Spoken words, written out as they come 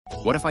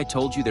What if I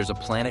told you there's a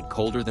planet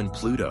colder than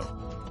Pluto,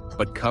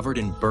 but covered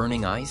in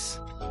burning ice?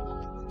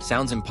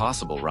 Sounds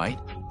impossible, right?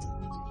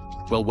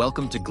 Well,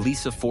 welcome to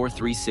Gliese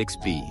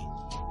 436b.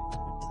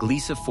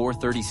 Gliese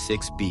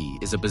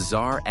 436b is a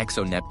bizarre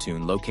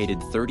exoneptune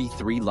located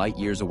 33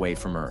 light-years away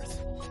from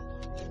Earth.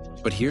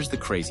 But here's the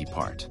crazy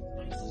part.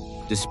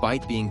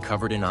 Despite being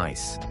covered in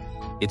ice,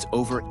 it's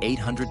over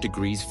 800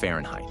 degrees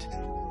Fahrenheit.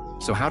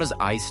 So how does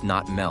ice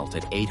not melt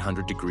at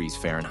 800 degrees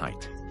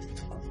Fahrenheit?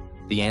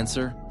 The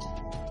answer?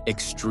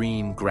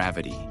 Extreme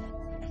gravity.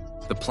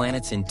 The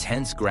planet's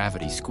intense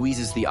gravity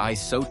squeezes the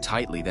ice so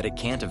tightly that it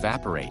can't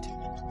evaporate,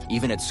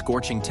 even at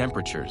scorching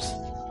temperatures.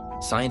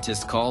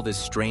 Scientists call this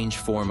strange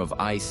form of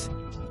ice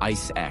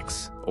Ice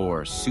X,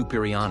 or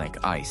superionic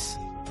ice.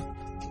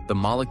 The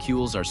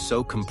molecules are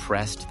so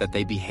compressed that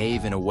they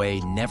behave in a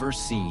way never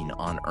seen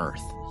on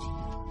Earth.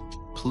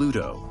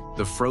 Pluto,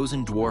 the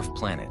frozen dwarf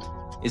planet,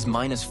 is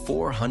minus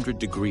 400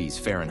 degrees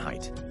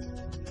Fahrenheit.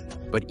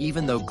 But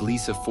even though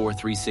Gliese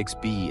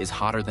 436b is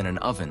hotter than an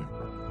oven,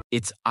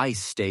 its ice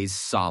stays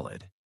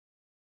solid.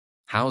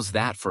 How's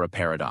that for a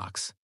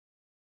paradox?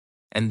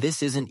 And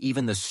this isn't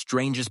even the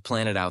strangest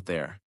planet out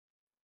there.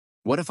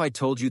 What if I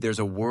told you there's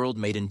a world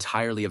made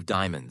entirely of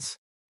diamonds?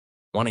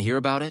 Want to hear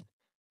about it?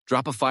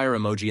 Drop a fire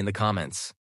emoji in the comments.